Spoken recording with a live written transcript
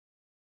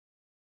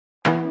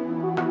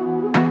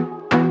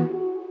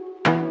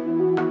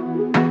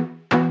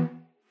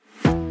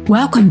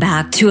Welcome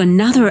back to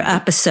another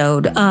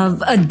episode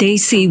of a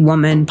Desi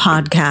Woman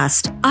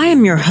podcast. I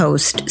am your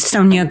host,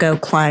 Soniya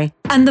Gokhale,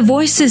 and the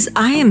voices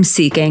I am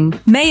seeking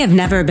may have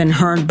never been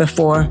heard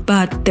before,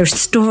 but their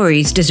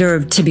stories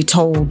deserve to be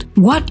told.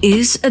 What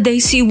is a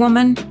Desi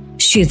woman?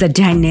 She is a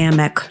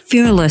dynamic,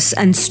 fearless,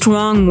 and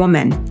strong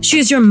woman. She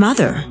is your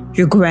mother,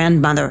 your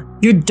grandmother,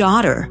 your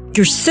daughter,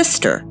 your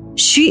sister.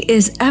 She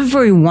is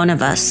every one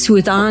of us who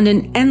is on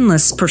an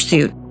endless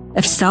pursuit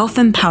of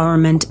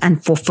self-empowerment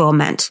and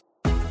fulfillment.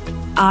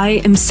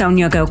 I am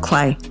Soniya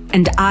Gokhale,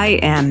 and I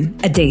am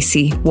a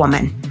Desi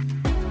woman.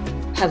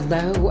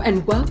 Hello,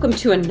 and welcome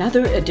to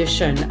another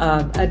edition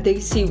of a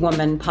Desi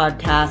Woman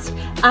podcast.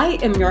 I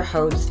am your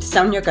host,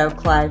 Soniya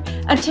Gokhale,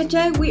 and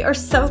today we are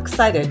so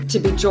excited to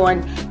be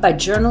joined by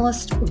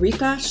journalist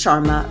Rikha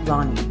Sharma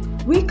Rani.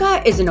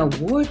 Rikha is an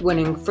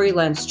award-winning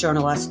freelance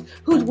journalist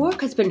whose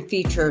work has been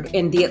featured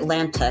in The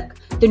Atlantic,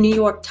 The New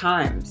York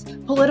Times,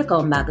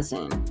 Politico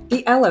Magazine,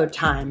 The LA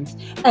Times,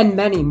 and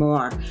many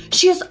more.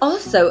 She is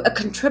also a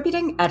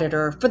contributing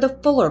editor for The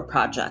Fuller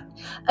Project,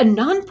 a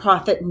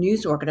nonprofit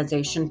news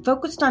organization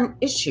focused on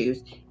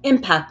issues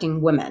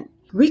impacting women.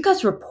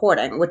 Rikha's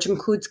reporting, which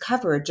includes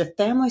coverage of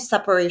family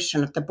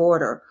separation at the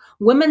border,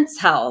 women's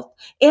health,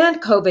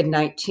 and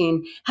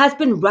COVID-19, has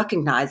been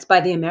recognized by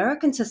the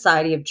American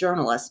Society of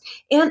Journalists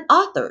and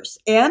Authors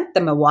and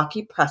the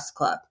Milwaukee Press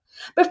Club.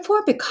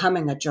 Before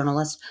becoming a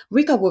journalist,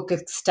 Rikha worked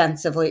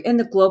extensively in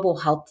the global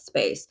health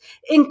space,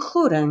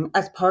 including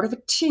as part of a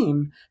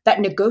team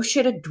that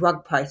negotiated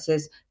drug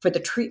prices for the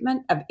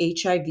treatment of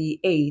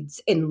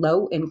HIV/AIDS in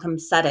low-income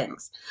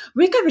settings.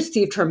 Rikha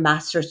received her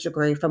master's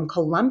degree from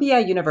Columbia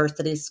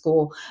University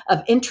School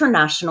of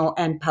International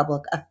and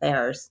Public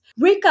Affairs.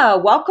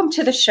 Rikha, welcome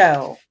to the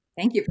show.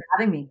 Thank you for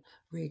having me.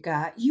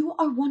 Rikha, you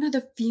are one of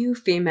the few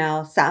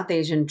female South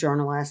Asian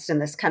journalists in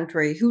this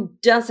country who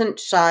doesn't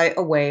shy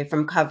away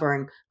from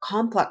covering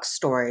complex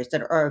stories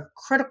that are of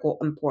critical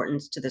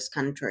importance to this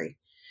country.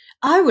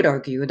 I would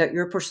argue that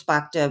your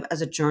perspective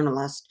as a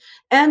journalist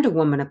and a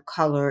woman of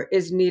color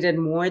is needed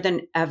more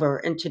than ever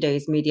in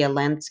today's media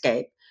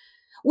landscape.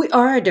 We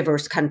are a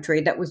diverse country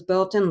that was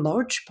built in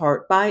large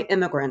part by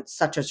immigrants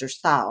such as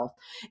yourself.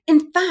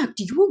 In fact,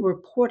 you were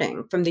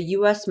reporting from the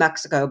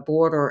U.S.-Mexico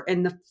border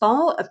in the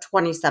fall of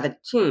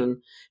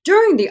 2017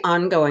 during the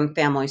ongoing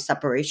family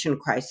separation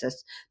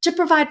crisis to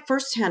provide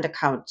firsthand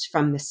accounts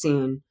from the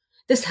scene.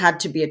 This had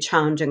to be a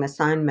challenging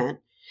assignment.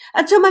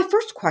 And so my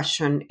first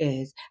question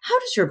is, how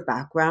does your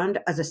background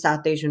as a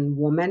South Asian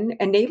woman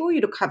enable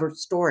you to cover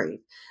stories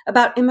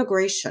about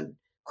immigration,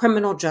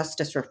 criminal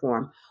justice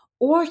reform,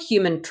 or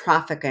human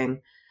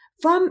trafficking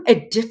from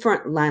a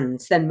different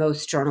lens than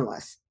most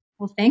journalists?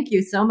 Well, thank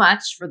you so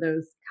much for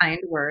those kind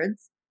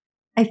words.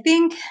 I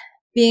think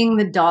being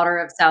the daughter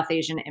of South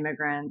Asian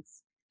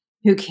immigrants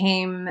who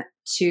came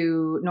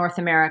to North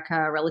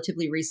America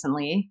relatively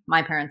recently,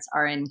 my parents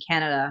are in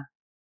Canada.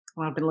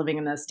 I've been living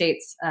in the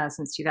States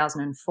since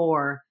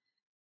 2004.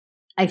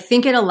 I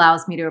think it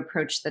allows me to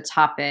approach the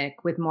topic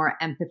with more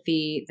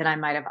empathy than I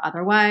might have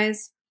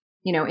otherwise.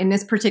 You know, in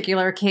this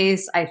particular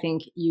case, I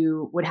think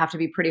you would have to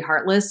be pretty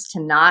heartless to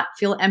not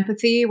feel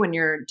empathy when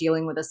you're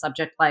dealing with a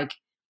subject like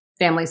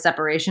family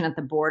separation at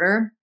the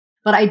border.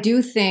 But I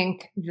do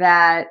think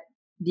that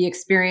the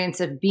experience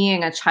of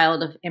being a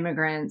child of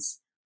immigrants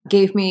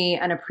gave me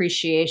an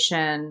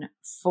appreciation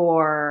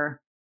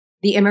for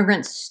the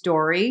immigrant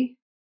story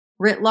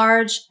writ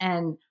large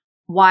and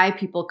why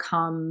people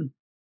come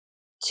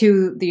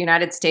to the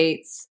United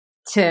States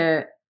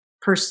to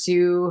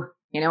pursue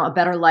a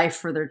better life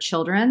for their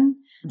children.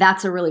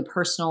 That's a really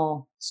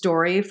personal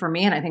story for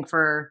me. And I think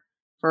for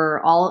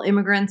all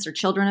immigrants or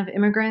children of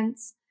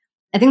immigrants,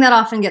 I think that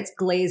often gets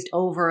glazed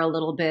over a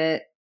little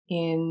bit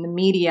in the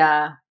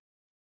media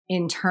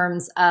in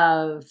terms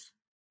of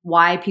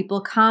why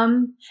people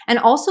come and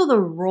also the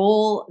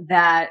role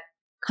that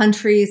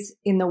countries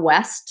in the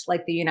West,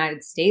 like the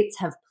United States,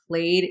 have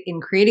played in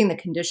creating the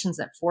conditions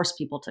that force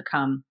people to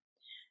come.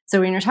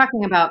 So when you're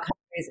talking about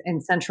countries in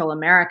Central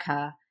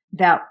America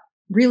that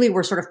really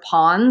were sort of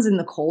pawns in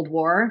the Cold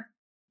War,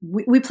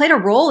 we played a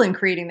role in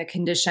creating the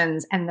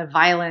conditions and the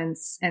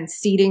violence and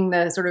seeding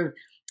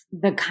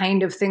the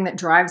kind of thing that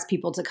drives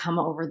people to come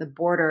over the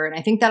border. And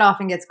I think that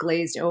often gets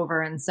glazed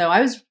over. And so I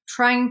was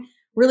trying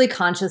really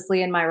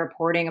consciously in my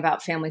reporting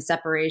about family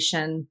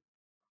separation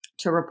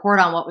to report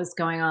on what was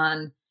going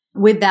on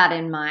with that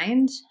in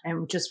mind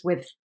and just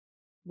with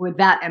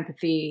that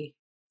empathy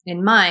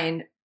in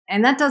mind.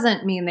 And that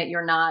doesn't mean that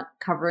you're not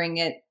covering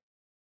it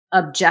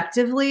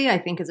objectively. I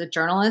think as a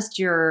journalist,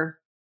 you're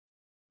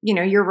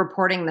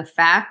reporting the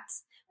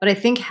facts, but I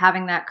think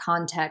having that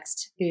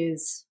context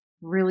is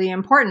really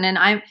important.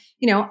 And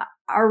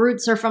our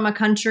roots are from a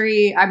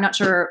country, I'm not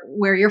sure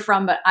where you're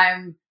from, but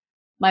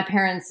my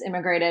parents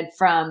immigrated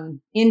from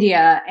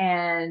India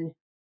and,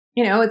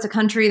 it's a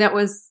country that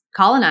was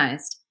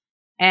colonized.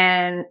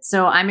 And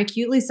so I'm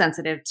acutely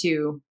sensitive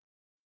to,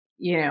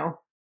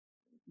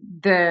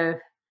 the,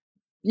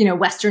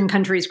 Western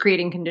countries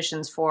creating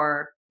conditions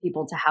for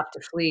people to have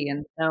to flee.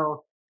 And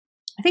so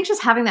I think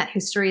just having that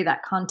history,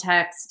 that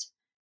context,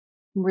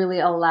 really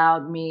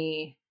allowed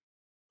me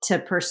to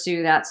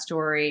pursue that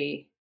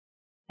story,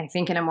 I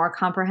think, in a more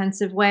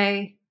comprehensive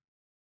way.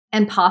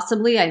 And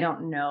possibly, I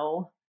don't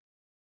know,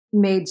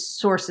 made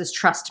sources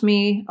trust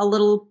me a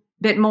little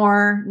bit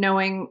more,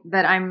 knowing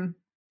that I'm,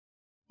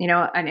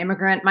 an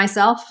immigrant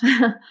myself.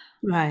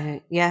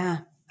 Right. Yeah,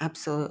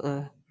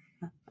 absolutely.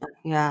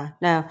 Yeah,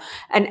 no.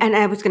 And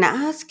I was going to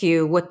ask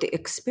you what the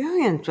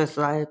experience was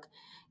like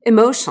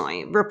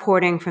emotionally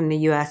reporting from the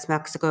US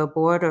Mexico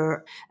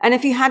border, and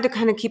if you had to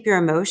kind of keep your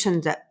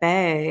emotions at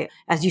bay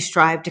as you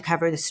strive to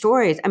cover the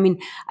stories. I mean,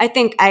 I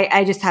think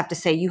I just have to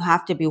say you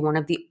have to be one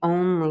of the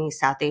only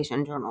South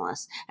Asian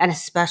journalists, and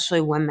especially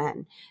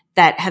women,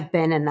 that have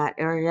been in that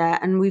area.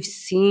 And we've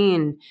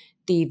seen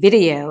the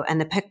video and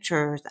the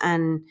pictures,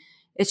 and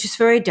it's just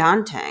very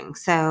daunting.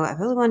 So I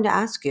really wanted to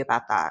ask you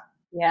about that.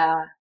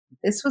 Yeah,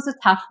 this was a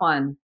tough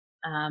one.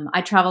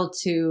 I traveled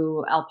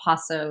to El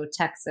Paso,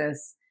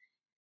 Texas,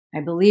 I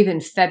believe in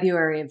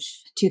February of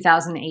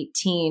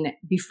 2018,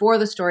 before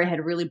the story had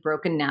really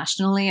broken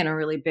nationally in a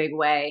really big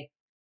way.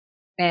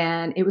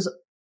 And it was,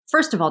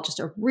 first of all,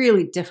 just a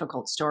really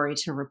difficult story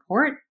to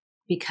report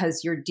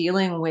because you're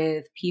dealing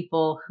with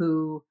people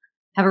who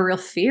have a real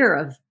fear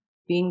of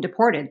being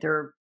deported.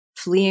 They're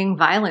fleeing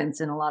violence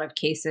in a lot of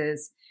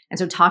cases. And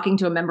so talking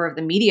to a member of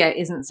the media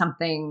isn't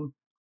something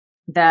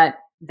that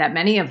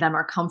many of them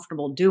are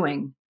comfortable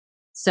doing.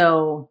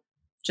 So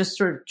just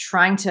sort of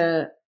trying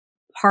to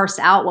parse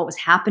out what was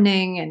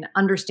happening and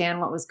understand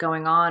what was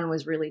going on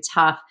was really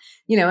tough.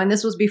 And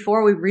this was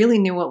before we really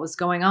knew what was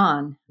going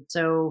on.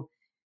 So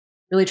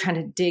really trying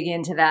to dig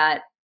into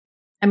that.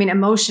 I mean,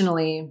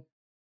 emotionally,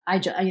 I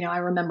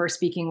remember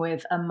speaking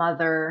with a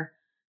mother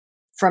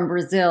from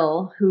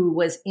Brazil who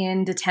was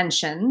in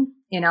detention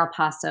in El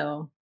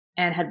Paso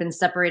and had been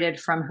separated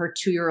from her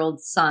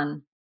 2-year-old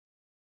son.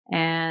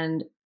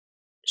 And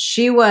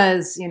she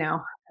was, I don't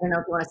know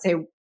if you want to say,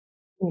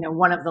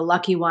 one of the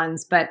lucky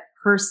ones, but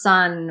her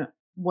son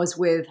was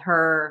with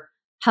her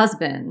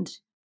husband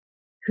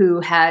who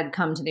had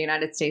come to the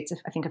United States,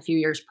 I think a few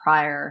years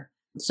prior.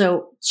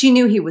 So she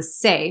knew he was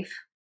safe,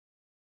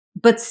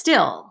 but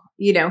still,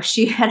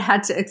 she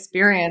had to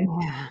experience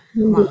Yeah.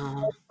 him being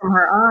Wow. ripped from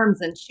her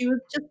arms, and she was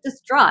just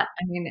distraught.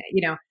 I mean,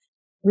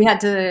 we had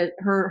to,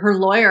 her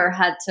lawyer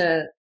had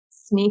to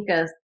sneak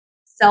a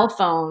cell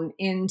phone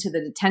into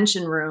the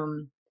detention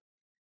room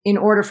in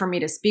order for me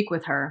to speak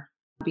with her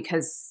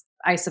because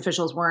ICE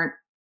officials weren't,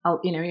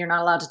 you're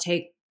not allowed to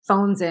take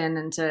phones in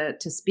and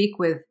to speak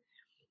with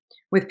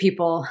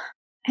people.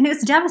 And it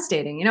was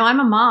devastating. I'm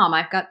a mom.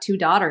 I've got 2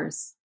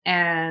 daughters,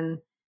 and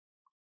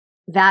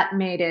that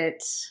made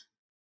it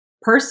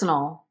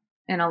personal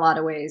in a lot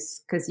of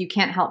ways because you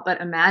can't help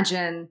but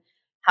imagine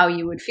how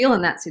you would feel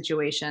in that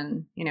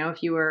situation.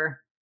 If you were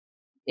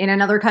in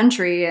another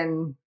country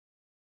and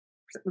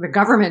the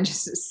government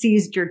just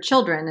seized your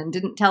children and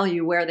didn't tell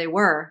you where they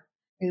were.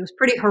 It was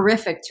pretty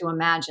horrific to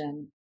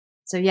imagine.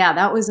 So yeah,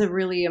 that was a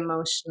really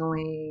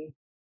emotionally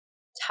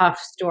tough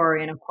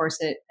story. And of course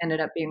it ended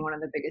up being one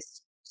of the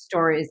biggest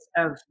stories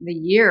of the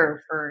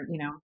year for,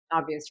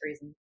 obvious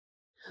reasons.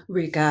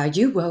 Rika,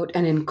 you wrote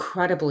an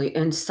incredibly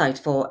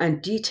insightful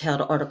and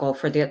detailed article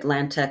for The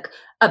Atlantic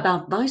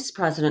about Vice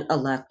President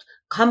elect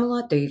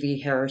Kamala Devi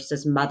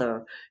Harris's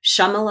mother,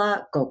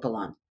 Shamala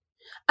Gopalan.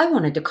 I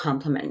wanted to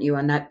compliment you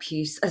on that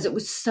piece as it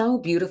was so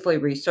beautifully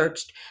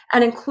researched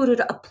and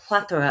included a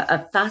plethora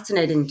of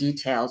fascinating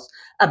details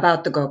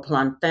about the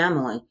Gopalan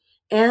family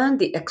and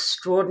the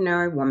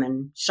extraordinary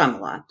woman,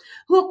 Shamala,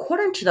 who,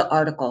 according to the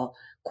article,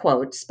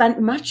 quote,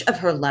 spent much of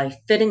her life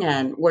fitting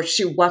in where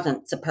she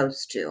wasn't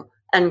supposed to,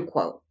 end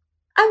quote.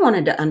 I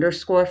wanted to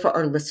underscore for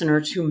our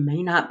listeners who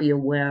may not be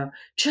aware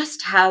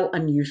just how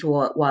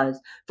unusual it was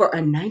for a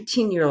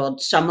 19-year-old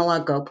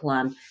Shamala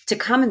Gopalan to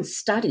come and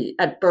study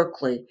at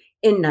Berkeley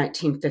in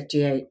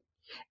 1958.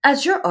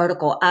 As your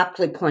article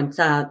aptly points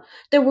out,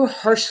 there were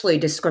harshly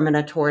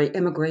discriminatory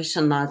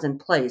immigration laws in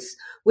place,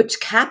 which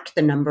capped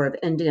the number of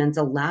Indians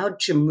allowed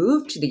to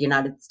move to the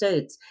United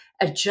States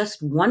at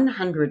just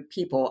 100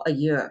 people a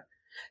year.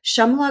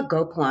 Shamala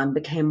Gopalan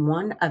became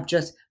one of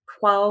just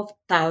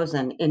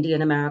 12,000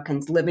 Indian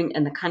Americans living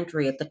in the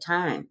country at the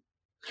time.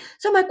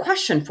 So, my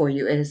question for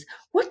you is,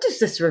 what does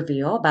this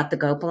reveal about the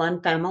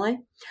Gopalan family?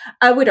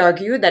 I would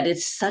argue that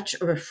it's such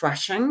a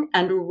refreshing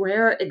and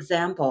rare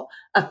example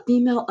of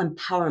female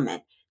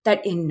empowerment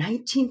that in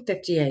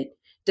 1958,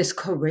 this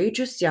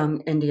courageous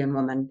young Indian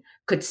woman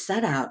could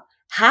set out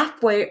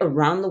halfway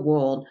around the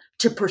world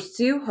to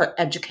pursue her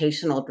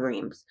educational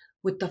dreams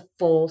with the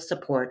full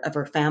support of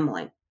her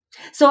family.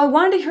 So, I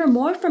wanted to hear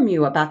more from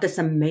you about this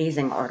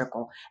amazing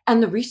article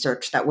and the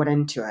research that went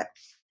into it.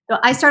 So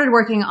I started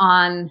working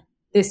on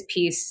this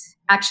piece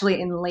actually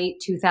in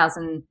late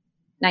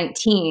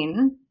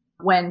 2019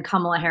 when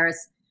Kamala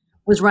Harris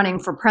was running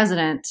for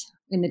president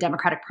in the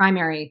Democratic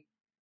primary.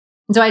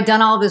 And so I'd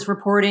done all of this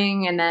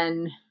reporting, and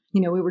then,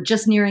 we were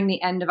just nearing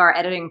the end of our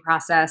editing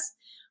process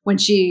when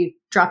she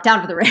dropped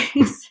out of the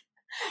race.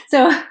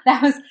 So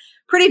that was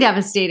pretty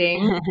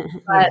devastating.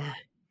 But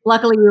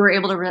luckily we were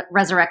able to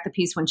resurrect the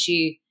piece when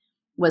she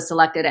was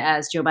selected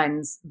as Joe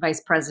Biden's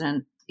vice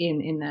president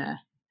in the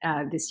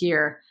this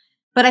year.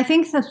 But I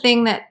think the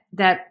thing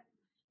that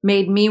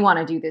made me want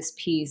to do this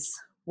piece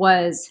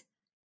was,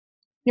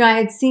 I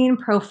had seen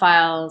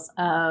profiles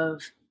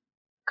of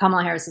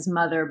Kamala Harris's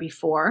mother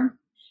before.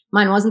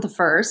 Mine wasn't the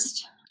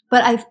first,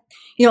 but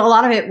a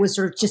lot of it was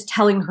sort of just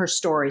telling her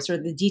story, sort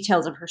of the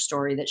details of her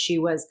story, that she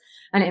was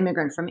an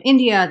immigrant from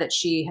India, that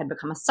she had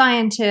become a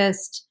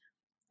scientist.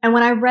 And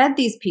when I read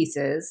these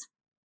pieces,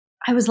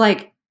 I was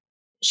like,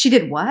 she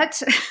did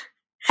what?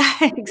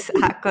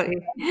 Exactly.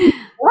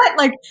 What?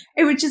 Like,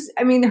 it would just,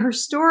 her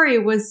story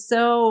was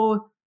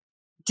so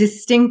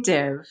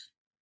distinctive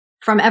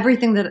from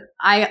everything that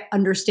I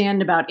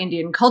understand about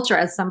Indian culture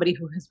as somebody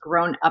who has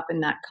grown up in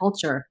that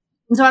culture.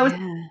 And so I was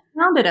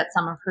astounded at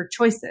some of her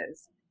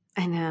choices.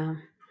 I know.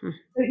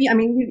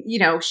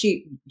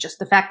 She just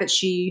the fact that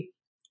she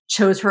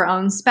chose her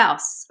own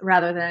spouse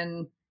rather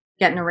than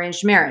get an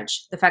arranged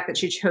marriage, the fact that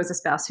she chose a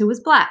spouse who was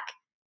Black,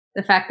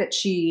 the fact that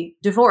she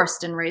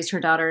divorced and raised her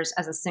daughters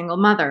as a single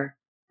mother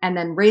and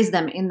then raised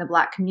them in the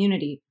Black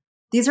community.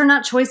 These are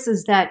not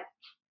choices that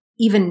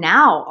even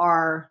now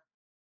are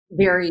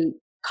very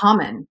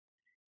common.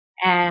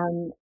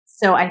 And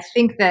so I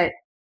think that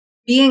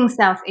being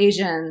South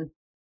Asian,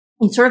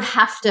 you sort of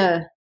have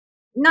to,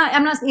 not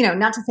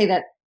to say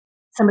that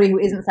somebody who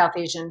isn't South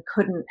Asian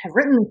couldn't have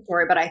written the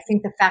story, but I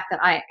think the fact that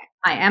I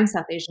am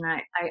South Asian,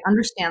 I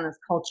understand this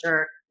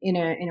culture in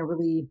a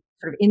really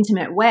sort of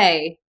intimate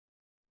way,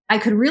 I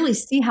could really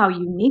see how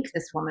unique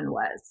this woman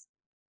was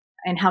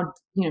and how,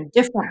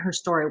 different her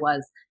story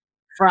was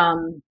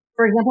from,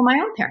 for example, my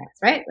own parents,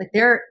 right? Like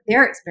their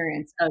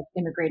experience of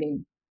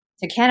immigrating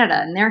to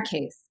Canada in their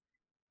case.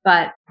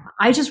 But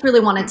I just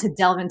really wanted to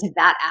delve into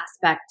that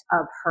aspect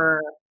of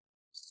her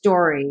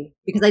story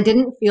because I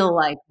didn't feel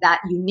like that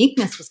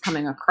uniqueness was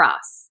coming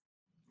across.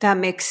 That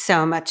makes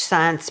so much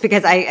sense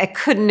because I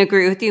couldn't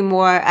agree with you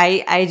more.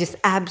 I just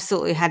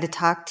absolutely had to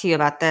talk to you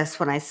about this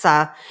when I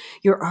saw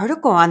your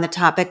article on the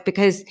topic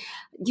because,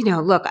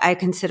 look, I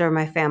consider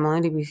my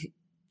family to be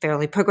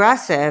fairly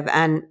progressive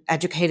and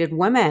educated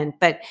women,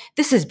 but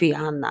this is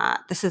beyond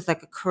that. This is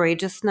like a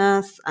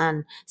courageousness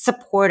and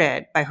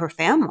supported by her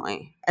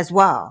family as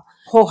well,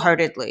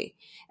 wholeheartedly.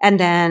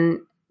 And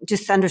then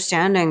just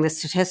understanding the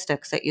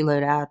statistics that you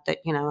laid out that,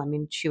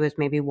 she was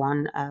maybe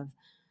one of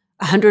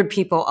 100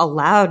 people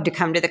allowed to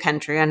come to the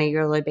country on a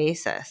yearly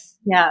basis.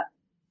 Yeah.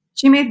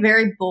 She made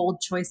very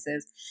bold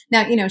choices.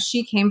 Now,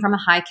 she came from a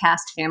high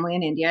caste family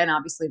in India, and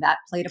obviously that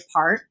played a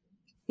part.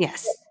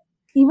 Yes.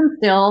 Even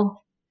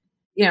still,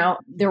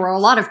 there were a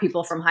lot of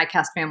people from high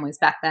caste families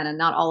back then, and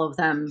not all of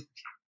them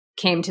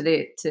came to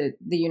the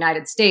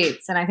United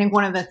States. And I think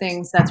one of the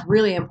things that's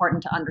really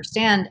important to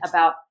understand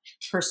about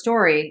her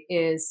story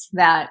is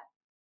that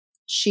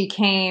she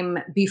came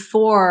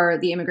before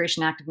the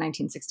Immigration Act of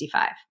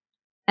 1965.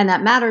 And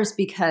that matters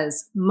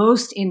because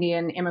most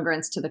Indian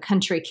immigrants to the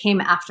country came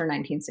after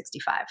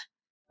 1965,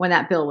 when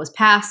that bill was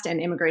passed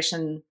and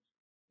immigration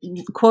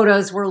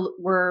quotas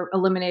were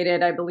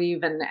eliminated, I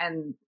believe,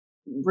 and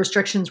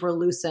restrictions were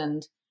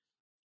loosened.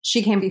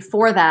 She came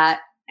before that.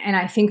 And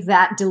I think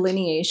that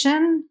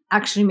delineation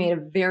actually made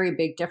a very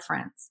big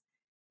difference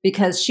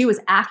because she was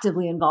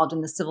actively involved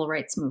in the civil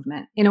rights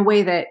movement in a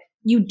way that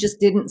you just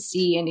didn't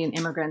see Indian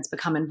immigrants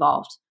become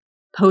involved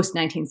post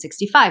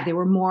 1965. They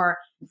were more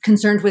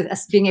concerned with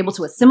us being able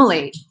to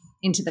assimilate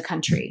into the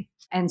country.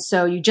 And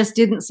so you just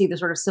didn't see the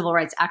sort of civil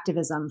rights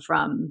activism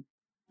from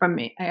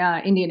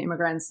Indian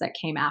immigrants that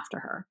came after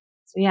her.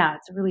 So yeah,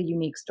 it's a really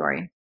unique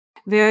story.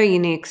 Very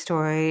unique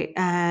story.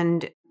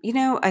 And,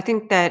 I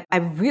think that I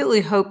really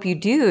hope you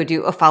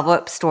do a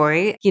follow-up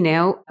story,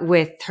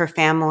 with her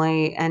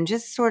family and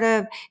just sort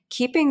of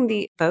keeping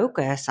the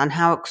focus on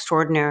how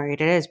extraordinary it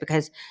is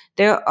because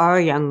there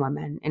are young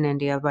women in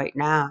India right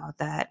now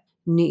that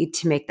need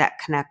to make that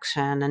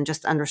connection and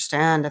just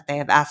understand that they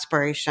have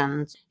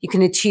aspirations. You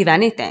can achieve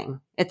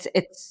anything.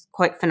 It's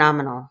quite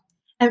phenomenal.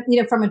 And,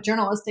 from a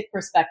journalistic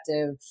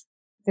perspective,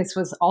 this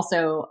was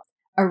also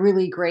a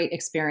really great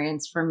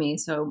experience for me.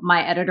 So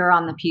my editor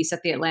on the piece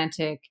at The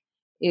Atlantic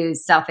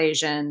is South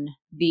Asian.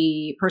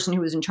 The person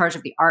who was in charge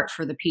of the art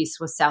for the piece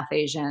was South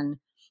Asian.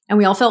 And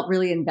we all felt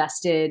really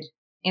invested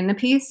in the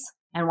piece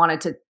and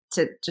wanted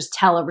to just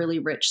tell a really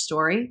rich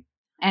story.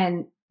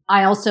 And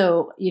I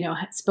also,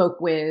 spoke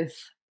with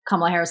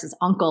Kamala Harris's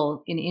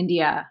uncle in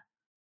India.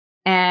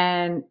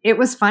 And it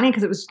was funny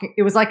because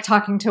it was like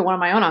talking to one of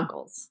my own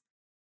uncles,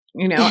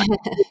 Yeah.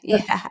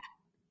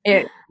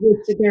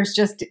 There's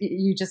just,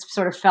 you just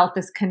sort of felt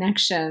this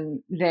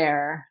connection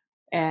there.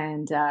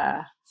 And,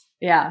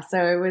 so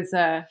it was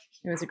a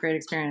great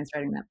experience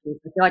writing that piece.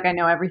 I feel like I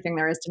know everything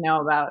there is to know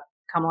about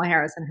Kamala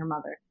Harris and her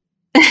mother.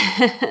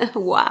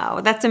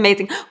 Wow, that's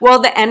amazing. Well,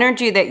 the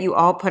energy that you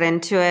all put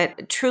into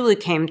it truly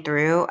came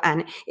through,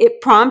 and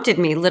it prompted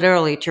me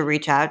literally to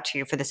reach out to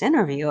you for this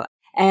interview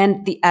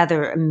and the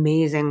other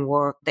amazing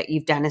work that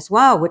you've done as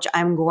well, which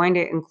I'm going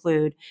to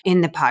include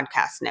in the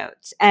podcast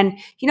notes. And,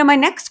 my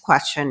next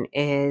question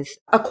is,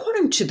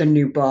 according to the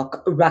new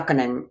book,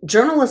 Reckoning,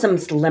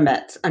 Journalism's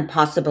Limits and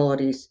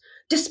Possibilities,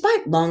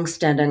 Despite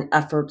longstanding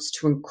efforts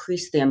to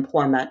increase the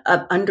employment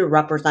of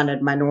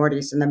underrepresented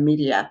minorities in the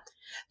media,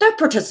 their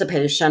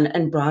participation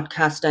in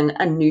broadcasting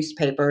and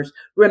newspapers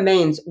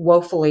remains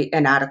woefully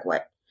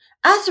inadequate.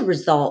 As a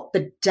result,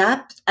 the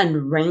depth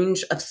and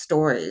range of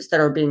stories that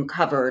are being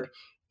covered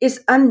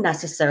is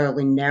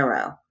unnecessarily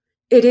narrow.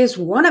 It is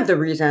one of the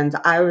reasons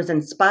I was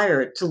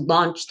inspired to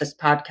launch this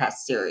podcast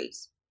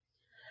series.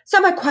 So,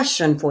 my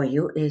question for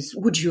you is,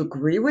 would you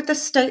agree with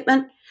this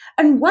statement?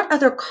 And what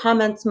other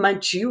comments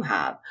might you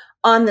have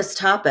on this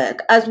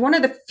topic as one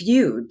of the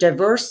few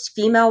diverse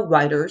female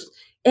writers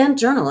and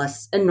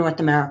journalists in North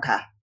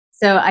America?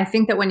 So I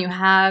think that when you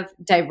have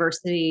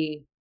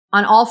diversity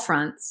on all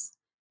fronts,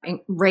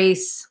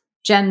 race,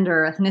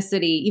 gender,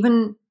 ethnicity,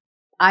 even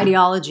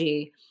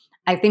ideology,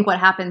 I think what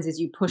happens is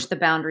you push the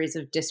boundaries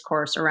of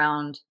discourse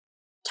around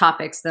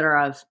topics that are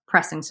of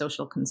pressing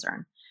social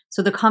concern.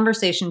 So the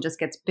conversation just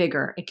gets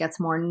bigger. It gets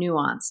more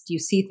nuanced. You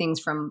see things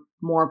from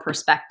more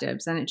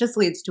perspectives, and it just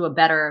leads to a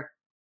better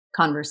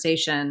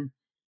conversation.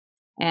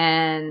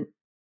 And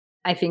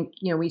I think,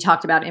 we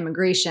talked about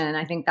immigration.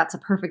 I think that's a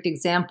perfect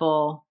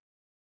example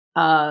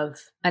of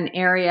an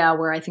area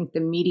where I think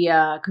the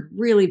media could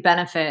really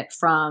benefit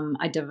from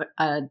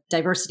a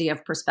diversity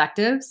of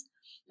perspectives.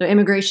 So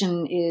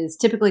immigration is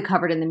typically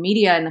covered in the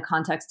media in the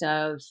context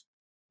of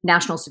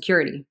national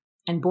security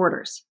and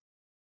borders,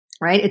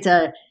 right?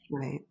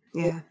 Right.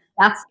 Yeah.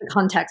 That's the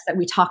context that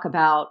we talk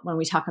about when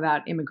we talk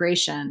about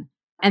immigration.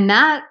 And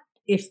that,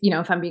 if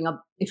I'm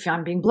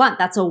being blunt,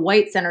 that's a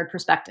white-centered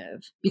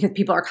perspective because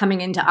people are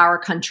coming into our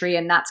country,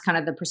 and that's kind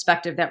of the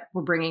perspective that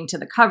we're bringing to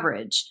the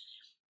coverage.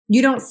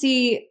 You don't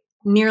see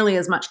nearly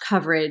as much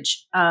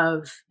coverage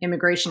of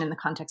immigration in the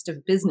context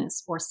of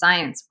business or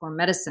science or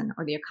medicine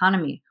or the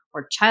economy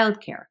or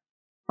childcare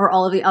or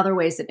all of the other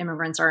ways that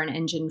immigrants are an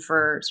engine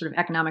for sort of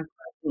economic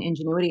growth and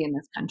ingenuity in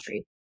this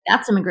country.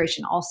 That's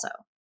immigration also.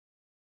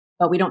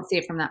 But we don't see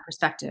it from that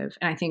perspective.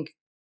 And I think,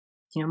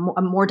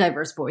 more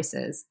diverse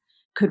voices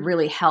could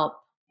really help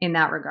in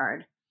that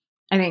regard.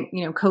 I think,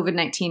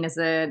 COVID-19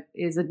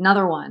 is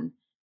another one.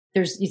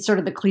 There's sort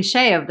of the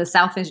cliche of the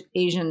South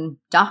Asian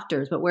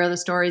doctors, but where are the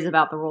stories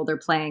about the role they're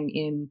playing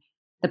in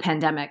the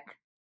pandemic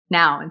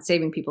now and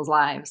saving people's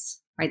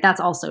lives, right?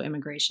 That's also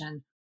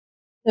immigration.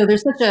 So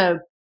there's such a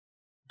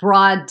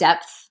broad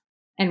depth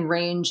and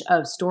range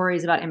of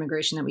stories about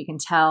immigration that we can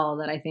tell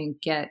that I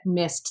think get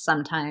missed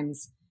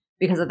sometimes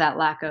because of that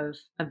lack of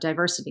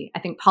diversity. I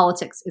think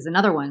politics is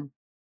another one.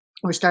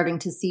 We're starting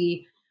to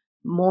see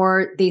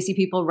more Desi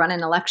people run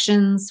in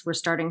elections. We're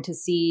starting to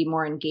see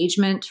more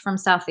engagement from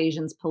South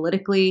Asians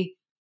politically.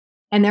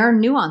 And there are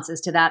nuances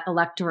to that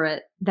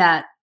electorate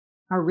that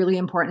are really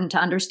important to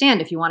understand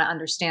if you want to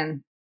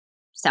understand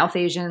South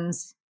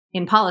Asians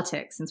in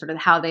politics and sort of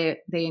how they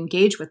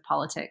engage with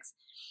politics.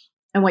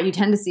 And what you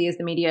tend to see is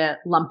the media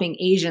lumping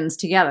Asians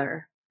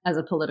together as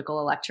a political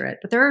electorate.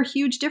 But there are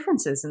huge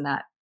differences in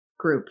that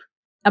group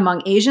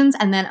among Asians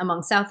and then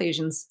among South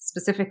Asians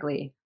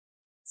specifically.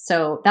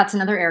 So that's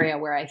another area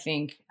where I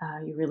think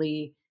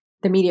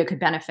the media could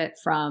benefit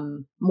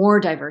from more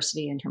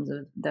diversity in terms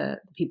of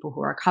the people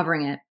who are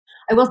covering it.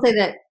 I will say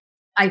that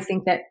I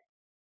think that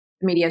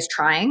the media is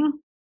trying,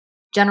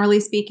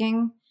 generally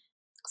speaking.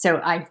 So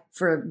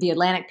for the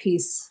Atlantic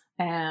piece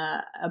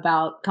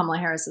about Kamala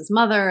Harris's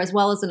mother, as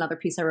well as another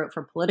piece I wrote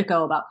for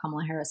Politico about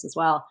Kamala Harris as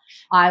well,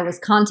 I was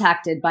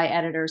contacted by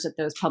editors at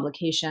those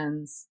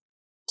publications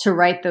to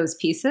write those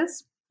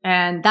pieces.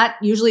 And that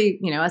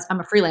usually, as I'm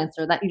a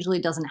freelancer, that usually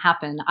doesn't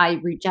happen. I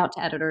reach out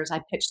to editors,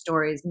 I pitch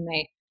stories, and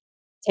they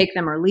take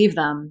them or leave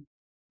them.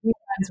 A few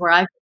times where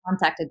I've been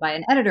contacted by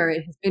an editor,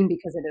 it has been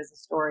because it is a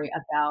story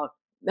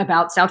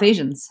about South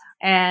Asians.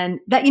 And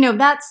that,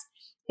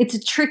 it's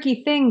a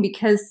tricky thing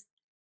because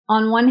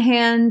on one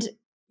hand,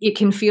 it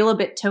can feel a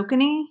bit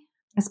tokeny,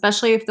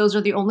 especially if those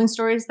are the only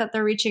stories that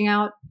they're reaching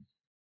out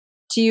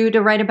to you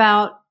to write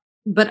about.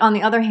 But on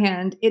the other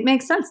hand, it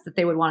makes sense that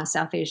they would want a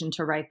South Asian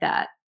to write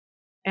that.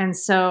 And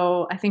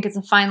so I think it's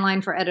a fine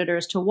line for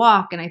editors to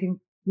walk. And I think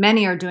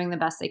many are doing the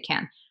best they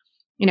can.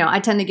 I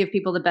tend to give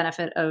people the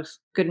benefit of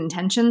good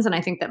intentions. And I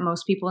think that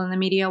most people in the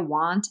media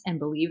want and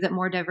believe that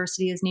more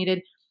diversity is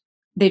needed.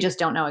 They just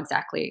don't know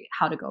exactly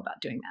how to go about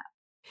doing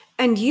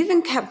that. And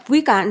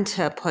we gotten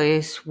to a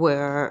place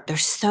where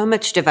there's so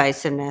much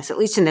divisiveness, at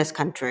least in this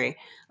country,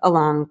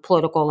 along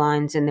political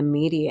lines in the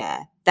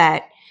media,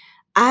 that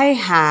I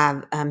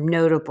have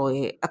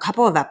notably a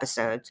couple of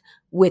episodes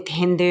with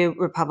Hindu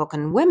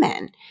Republican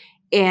women.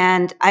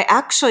 And I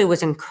actually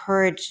was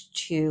encouraged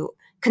to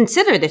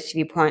consider this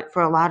viewpoint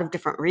for a lot of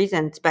different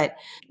reasons. But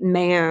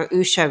Mayor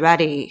Usha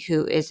Reddy,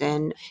 who is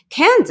in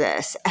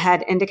Kansas,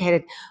 had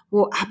indicated,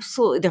 well,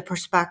 absolutely, their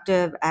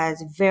perspective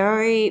as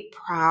very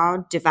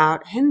proud,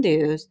 devout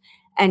Hindus,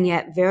 and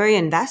yet very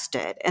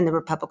invested in the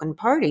Republican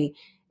Party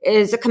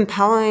is a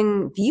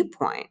compelling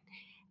viewpoint.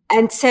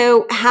 And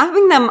so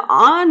having them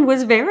on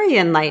was very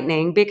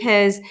enlightening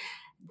because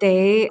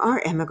they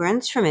are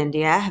immigrants from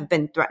India, have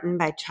been threatened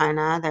by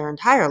China their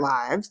entire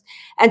lives.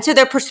 And so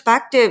their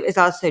perspective is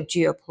also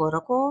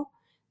geopolitical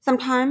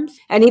sometimes.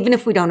 And even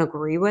if we don't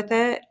agree with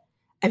it,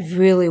 I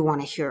really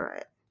want to hear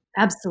it.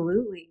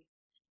 Absolutely.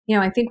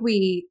 I think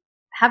we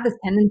have this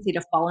tendency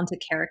to fall into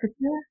caricature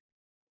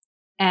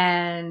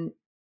and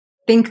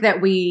think that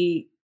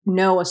we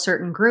know a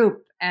certain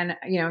group. And,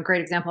 a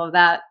great example of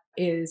that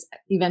is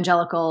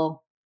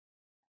evangelical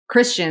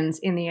Christians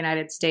in the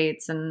United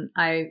States. And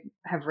I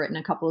have written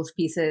a couple of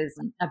pieces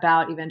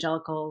about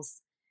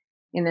evangelicals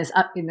in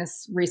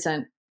this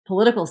recent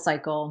political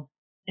cycle.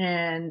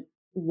 And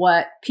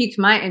what piqued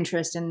my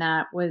interest in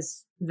that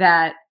was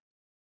that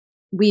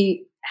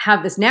we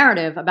have this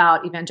narrative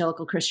about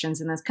evangelical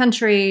Christians in this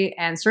country.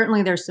 And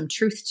certainly there's some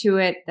truth to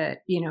it that,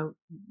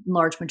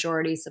 large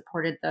majority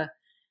supported the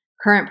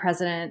current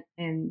president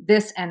in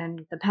this and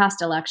in the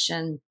past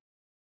election.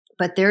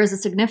 But there is a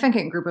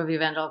significant group of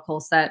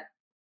evangelicals that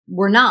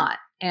were not.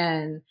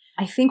 And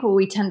I think what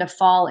we tend to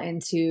fall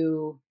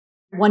into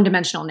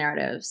one-dimensional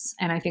narratives.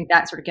 And I think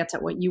that sort of gets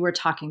at what you were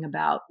talking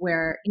about,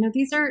 where,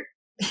 these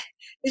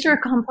are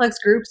complex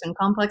groups and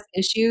complex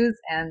issues,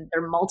 and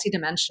they're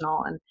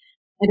multidimensional. And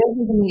I don't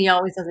think the media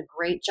always does a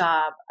great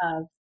job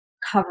of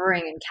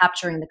covering and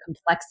capturing the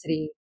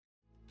complexity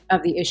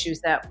of the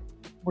issues that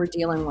we're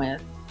dealing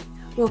with.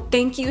 Well,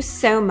 thank you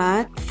so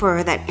much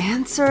for that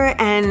answer.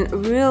 And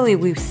really,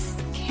 we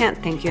can't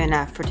thank you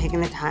enough for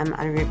taking the time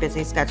out of your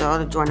busy schedule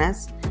to join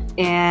us.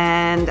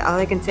 And all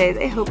I can say is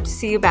I hope to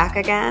see you back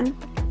again.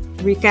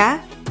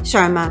 Rikha,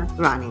 Sharma,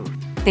 Rani,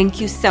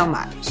 thank you so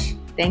much.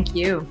 Thank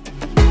you.